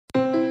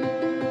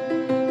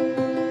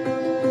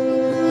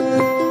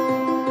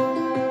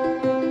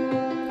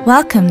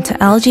Welcome to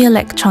LG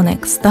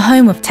Electronics, the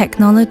home of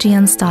technology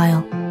and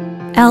style.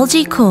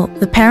 LG Corp,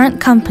 the parent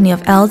company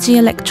of LG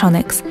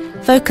Electronics,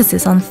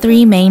 focuses on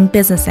three main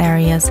business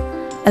areas: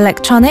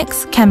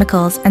 electronics,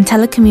 chemicals, and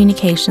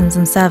telecommunications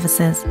and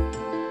services.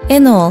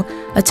 In all,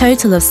 a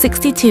total of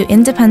 62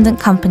 independent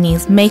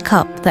companies make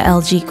up the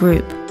LG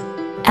Group.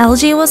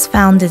 LG was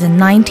founded in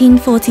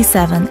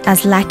 1947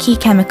 as Lackey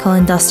Chemical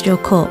Industrial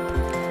Corp.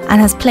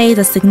 And has played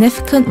a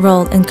significant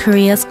role in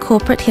Korea's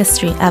corporate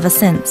history ever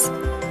since.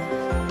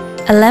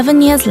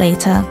 11 years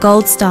later,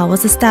 Gold Star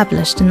was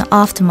established in the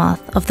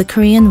aftermath of the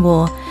Korean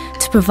War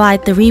to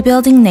provide the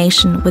rebuilding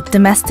nation with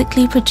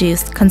domestically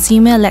produced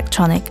consumer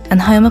electronic and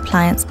home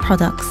appliance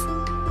products.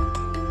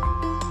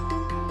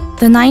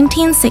 The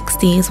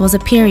 1960s was a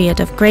period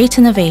of great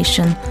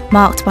innovation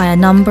marked by a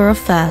number of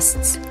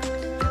firsts.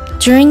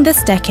 During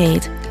this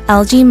decade,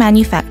 LG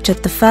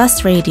manufactured the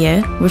first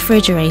radio,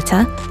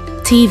 refrigerator,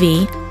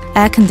 TV,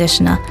 air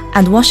conditioner,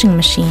 and washing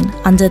machine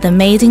under the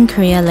Made in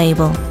Korea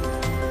label.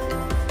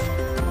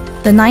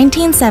 The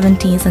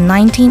 1970s and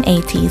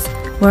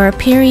 1980s were a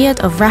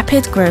period of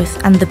rapid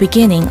growth and the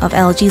beginning of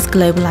LG's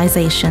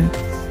globalization.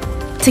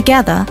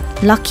 Together,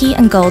 Lucky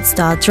and Gold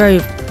Star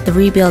drove the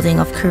rebuilding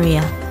of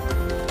Korea.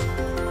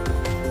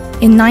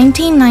 In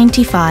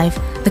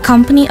 1995, the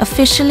company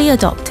officially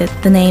adopted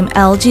the name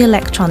LG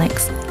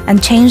Electronics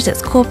and changed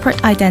its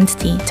corporate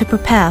identity to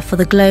prepare for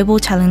the global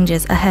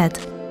challenges ahead.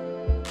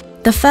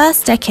 The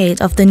first decade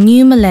of the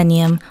new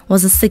millennium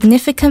was a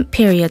significant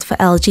period for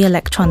LG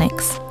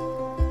Electronics.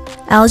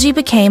 LG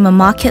became a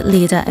market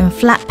leader in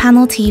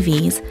flat-panel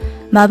TVs,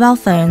 mobile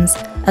phones,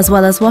 as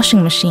well as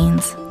washing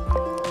machines.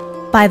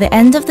 By the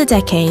end of the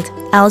decade,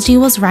 LG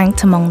was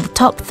ranked among the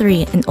top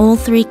 3 in all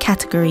 3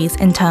 categories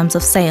in terms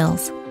of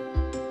sales.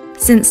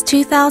 Since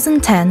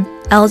 2010,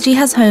 LG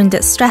has honed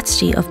its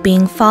strategy of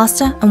being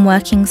faster and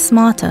working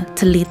smarter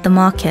to lead the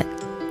market.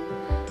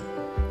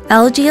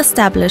 LG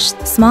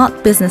established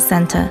Smart Business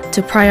Center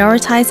to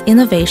prioritize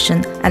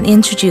innovation and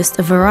introduced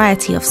a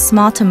variety of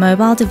smarter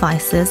mobile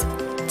devices,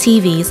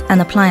 TVs,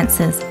 and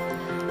appliances.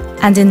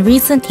 And in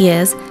recent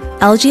years,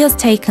 LG has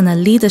taken a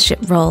leadership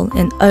role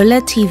in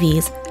OLED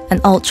TVs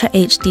and Ultra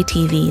HD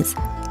TVs,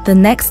 the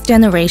next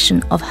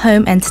generation of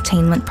home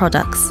entertainment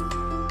products.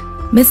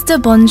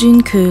 Mr. Bong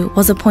Joon-koo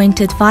was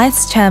appointed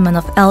Vice Chairman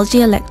of LG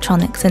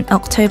Electronics in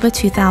October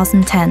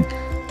 2010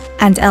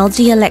 and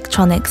LG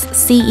Electronics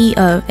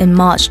CEO in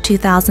March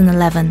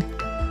 2011.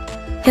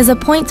 His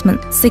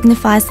appointment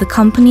signifies the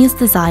company's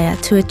desire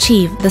to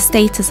achieve the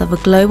status of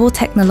a global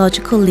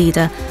technological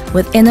leader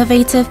with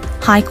innovative,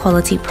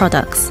 high-quality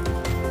products.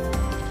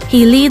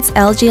 He leads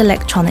LG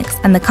Electronics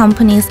and the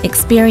company's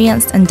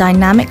experienced and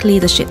dynamic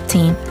leadership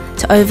team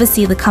to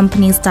oversee the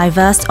company's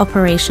diverse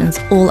operations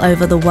all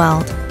over the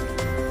world.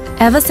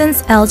 Ever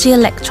since LG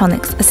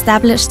Electronics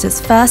established its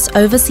first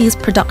overseas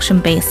production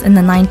base in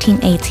the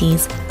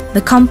 1980s,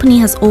 the company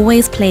has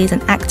always played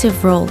an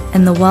active role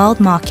in the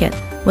world market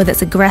with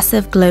its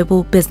aggressive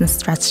global business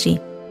strategy.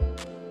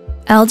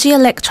 LG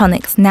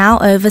Electronics now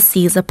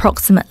oversees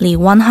approximately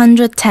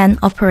 110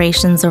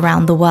 operations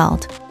around the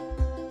world.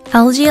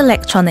 LG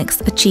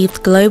Electronics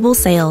achieved global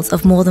sales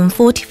of more than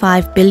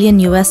 $45 billion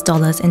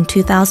in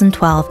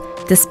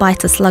 2012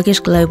 despite a sluggish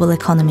global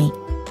economy.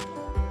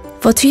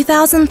 For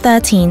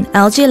 2013,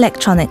 LG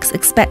Electronics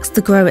expects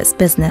to grow its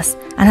business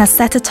and has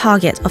set a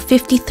target of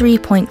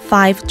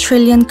 53.5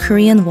 trillion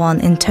Korean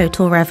won in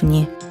total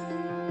revenue.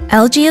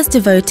 LG is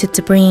devoted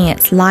to bringing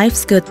its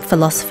Life's Good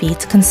philosophy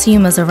to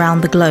consumers around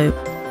the globe.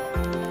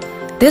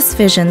 This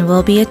vision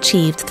will be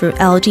achieved through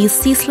LG's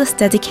ceaseless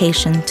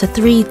dedication to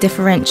 3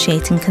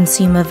 differentiating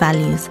consumer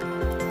values: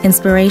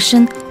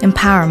 inspiration,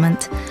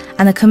 empowerment,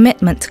 and a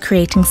commitment to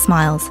creating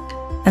smiles,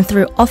 and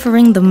through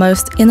offering the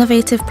most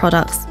innovative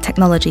products,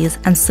 technologies,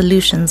 and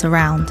solutions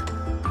around.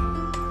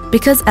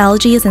 Because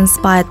LG is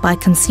inspired by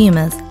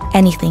consumers,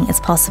 anything is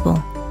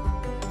possible.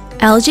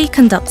 LG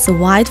conducts a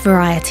wide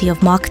variety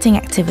of marketing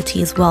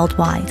activities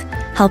worldwide,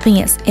 helping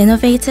its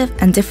innovative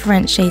and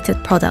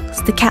differentiated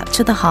products to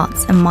capture the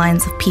hearts and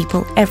minds of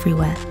people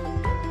everywhere.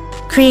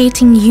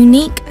 Creating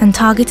unique and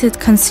targeted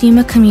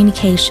consumer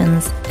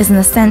communications is an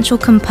essential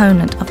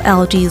component of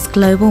LG's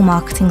global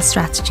marketing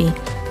strategy,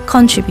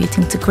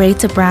 contributing to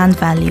greater brand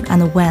value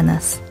and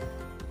awareness.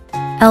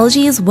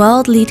 LG's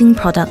world-leading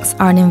products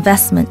are an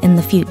investment in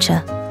the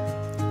future.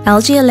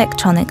 LG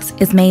Electronics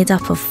is made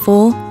up of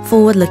 4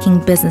 forward-looking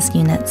business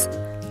units: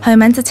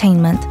 home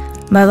entertainment,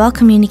 mobile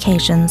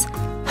communications,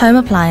 home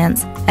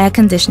appliance, air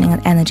conditioning,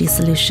 and energy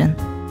solution.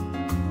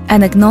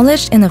 An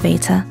acknowledged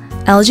innovator,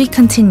 LG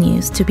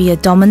continues to be a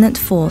dominant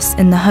force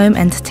in the home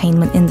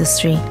entertainment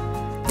industry,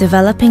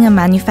 developing and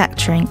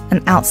manufacturing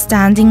an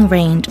outstanding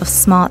range of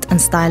smart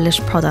and stylish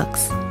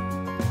products.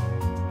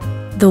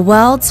 The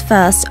world's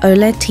first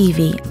OLED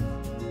TV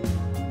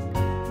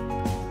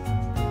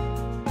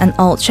and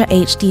Ultra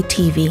HD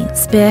TV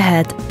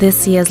spearhead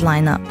this year's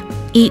lineup,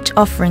 each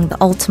offering the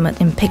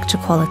ultimate in picture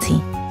quality.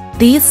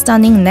 These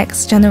stunning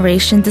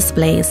next-generation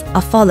displays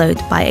are followed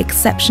by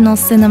exceptional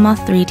Cinema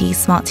 3D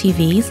Smart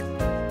TVs,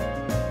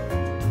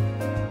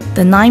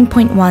 the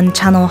 9.1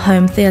 channel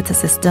home theatre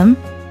system,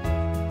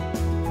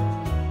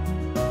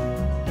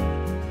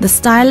 the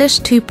stylish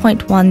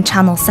 2.1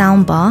 channel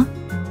soundbar,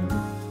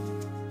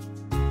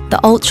 the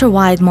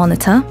ultra-wide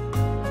monitor,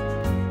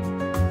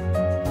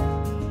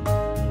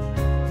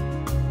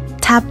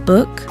 tab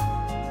book,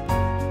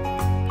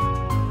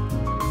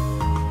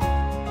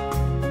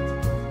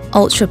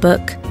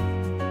 Ultrabook,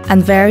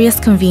 and various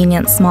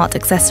convenient smart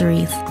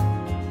accessories.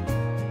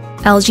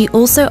 LG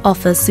also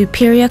offers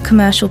superior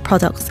commercial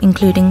products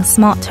including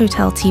smart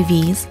hotel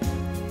TVs,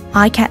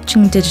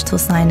 eye-catching digital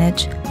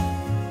signage,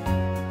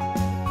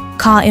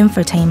 car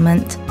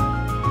infotainment,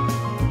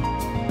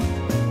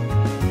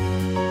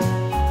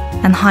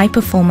 and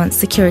high-performance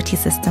security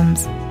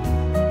systems.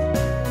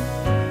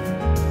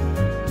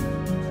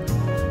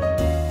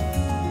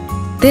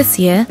 This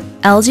year,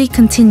 LG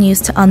continues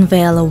to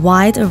unveil a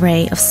wide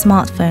array of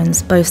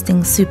smartphones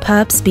boasting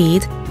superb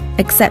speed,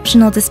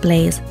 exceptional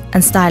displays,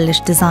 and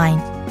stylish design.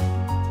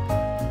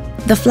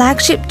 The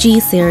flagship G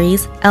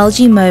series,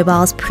 LG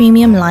Mobile's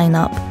premium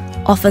lineup,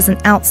 offers an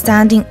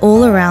outstanding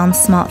all-around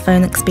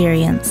smartphone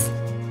experience.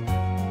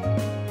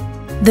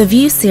 The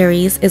View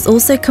series is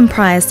also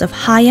comprised of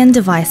high-end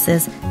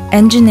devices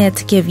engineered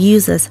to give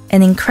users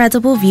an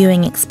incredible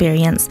viewing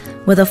experience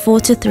with a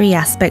 4:3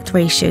 aspect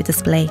ratio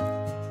display.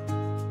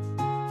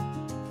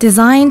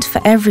 Designed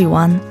for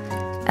everyone,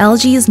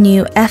 LG's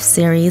new F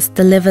series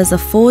delivers a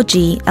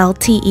 4G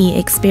LTE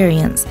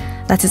experience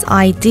that is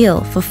ideal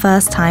for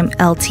first-time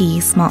LTE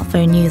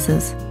smartphone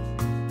users.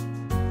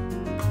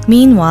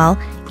 Meanwhile,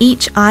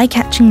 each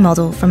eye-catching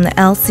model from the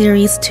L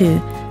Series 2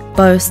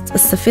 boasts a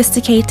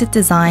sophisticated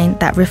design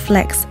that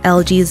reflects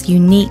LG's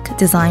unique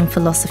design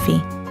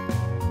philosophy.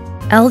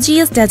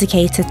 LG is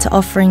dedicated to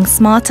offering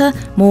smarter,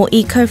 more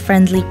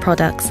eco-friendly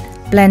products,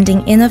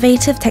 blending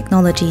innovative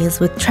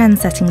technologies with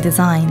trend-setting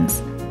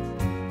designs.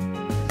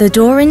 The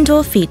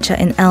door-in-door feature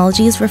in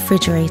LG's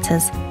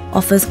refrigerators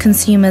offers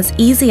consumers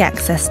easy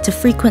access to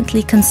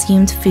frequently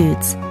consumed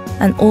foods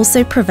and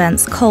also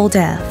prevents cold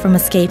air from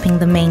escaping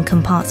the main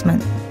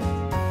compartment.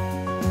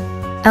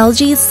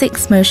 LG's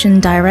 6-motion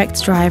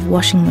direct drive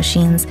washing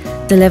machines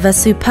deliver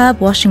superb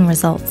washing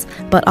results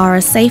but are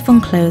as safe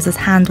on clothes as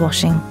hand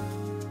washing.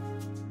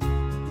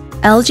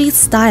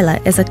 LG's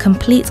Styler is a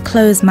complete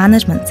clothes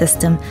management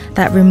system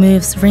that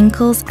removes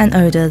wrinkles and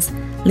odors,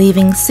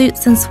 leaving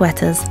suits and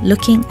sweaters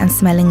looking and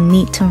smelling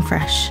neat and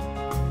fresh.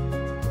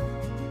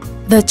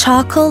 The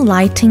charcoal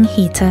lighting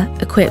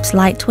heater-equipped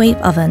lightweight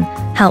oven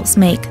helps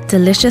make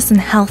delicious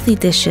and healthy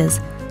dishes,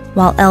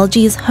 while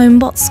LG's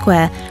HomeBot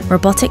Square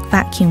robotic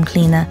vacuum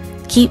cleaner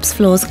keeps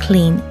floors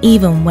clean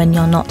even when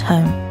you're not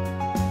home.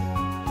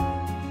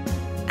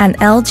 And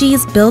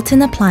LG's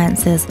built-in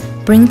appliances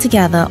bring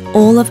together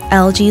all of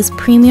LG's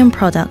premium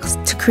products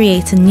to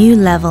create a new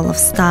level of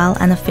style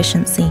and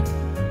efficiency.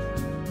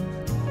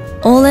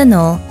 All in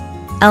all,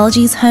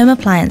 LG's home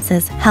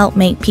appliances help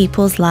make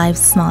people's lives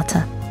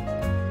smarter.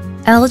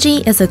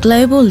 LG is a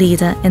global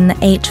leader in the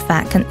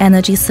HVAC and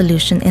energy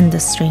solution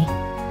industry.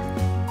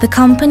 The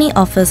company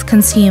offers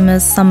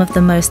consumers some of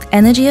the most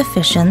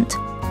energy-efficient,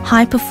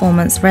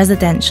 high-performance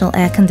residential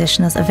air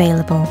conditioners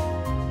available.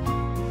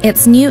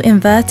 Its new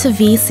Inverter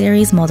V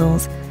series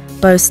models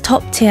boast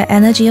top-tier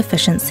energy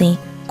efficiency,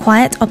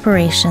 quiet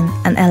operation,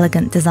 and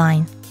elegant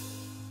design.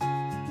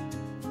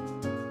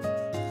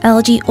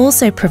 LG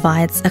also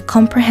provides a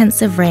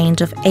comprehensive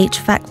range of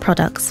HVAC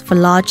products for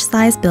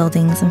large-size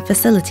buildings and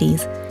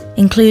facilities,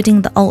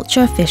 including the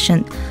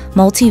ultra-efficient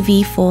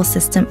Multi-V4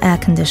 system air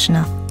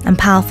conditioner and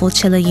powerful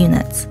chiller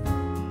units.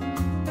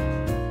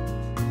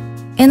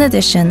 In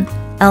addition,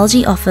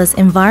 LG offers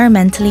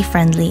environmentally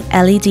friendly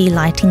LED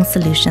lighting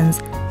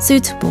solutions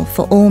suitable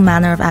for all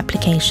manner of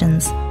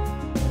applications.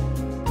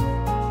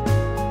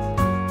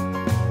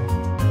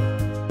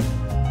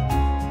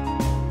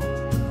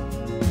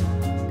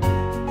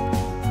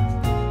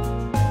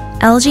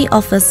 LG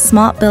offers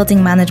smart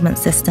building management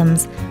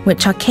systems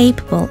which are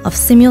capable of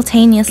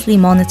simultaneously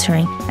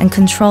monitoring and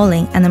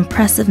controlling an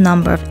impressive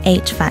number of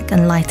HVAC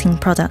and lighting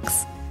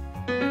products.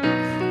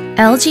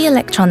 LG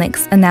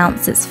Electronics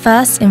announced its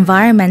first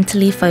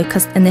environmentally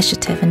focused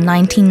initiative in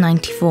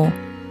 1994.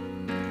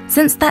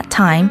 Since that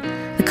time,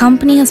 the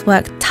company has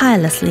worked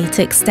tirelessly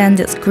to extend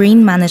its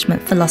green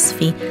management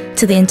philosophy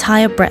to the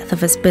entire breadth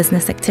of its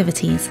business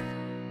activities.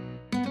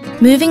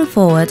 Moving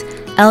forward,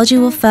 LG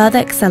will further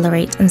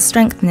accelerate and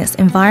strengthen its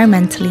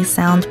environmentally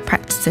sound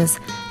practices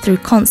through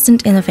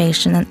constant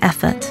innovation and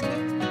effort.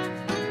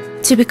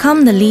 To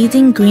become the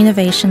leading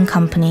greenovation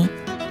company,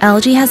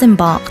 LG has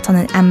embarked on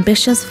an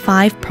ambitious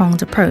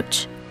 5-pronged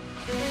approach.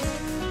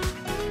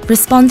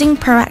 Responding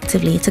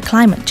proactively to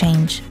climate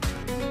change.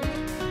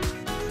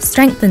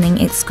 Strengthening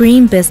its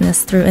green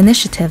business through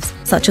initiatives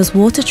such as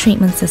water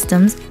treatment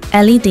systems,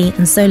 LED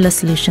and solar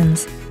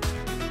solutions.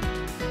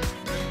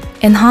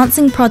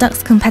 Enhancing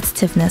products'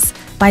 competitiveness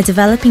by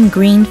developing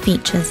green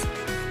features.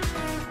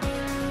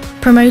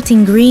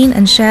 Promoting green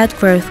and shared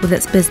growth with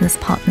its business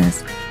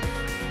partners.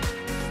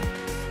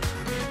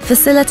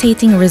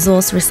 Facilitating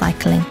resource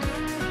recycling.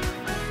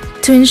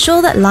 To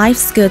ensure that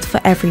life's good for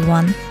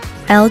everyone,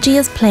 LG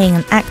is playing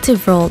an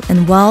active role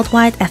in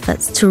worldwide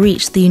efforts to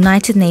reach the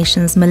United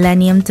Nations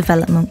Millennium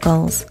Development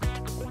Goals.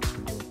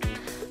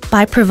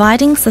 By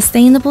providing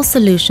sustainable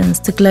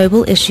solutions to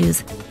global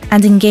issues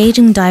and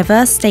engaging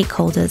diverse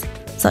stakeholders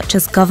such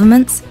as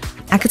governments,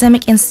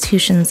 academic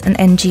institutions and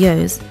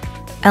NGOs,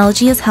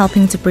 LG is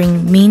helping to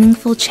bring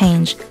meaningful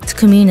change to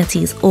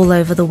communities all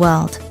over the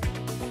world.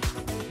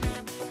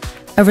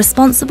 A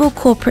responsible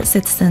corporate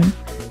citizen,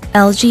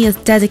 LG is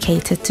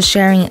dedicated to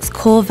sharing its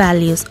core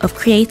values of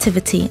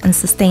creativity and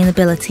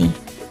sustainability,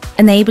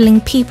 enabling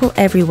people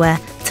everywhere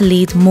to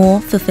lead more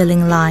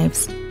fulfilling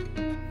lives.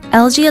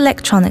 LG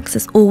Electronics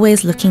is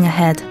always looking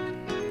ahead,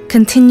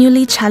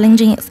 continually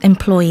challenging its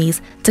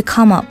employees to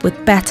come up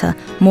with better,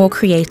 more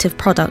creative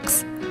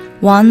products,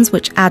 ones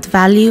which add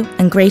value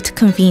and greater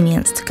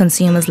convenience to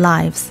consumers'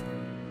 lives.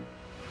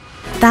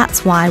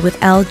 That's why with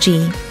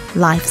LG,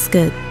 life's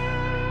good.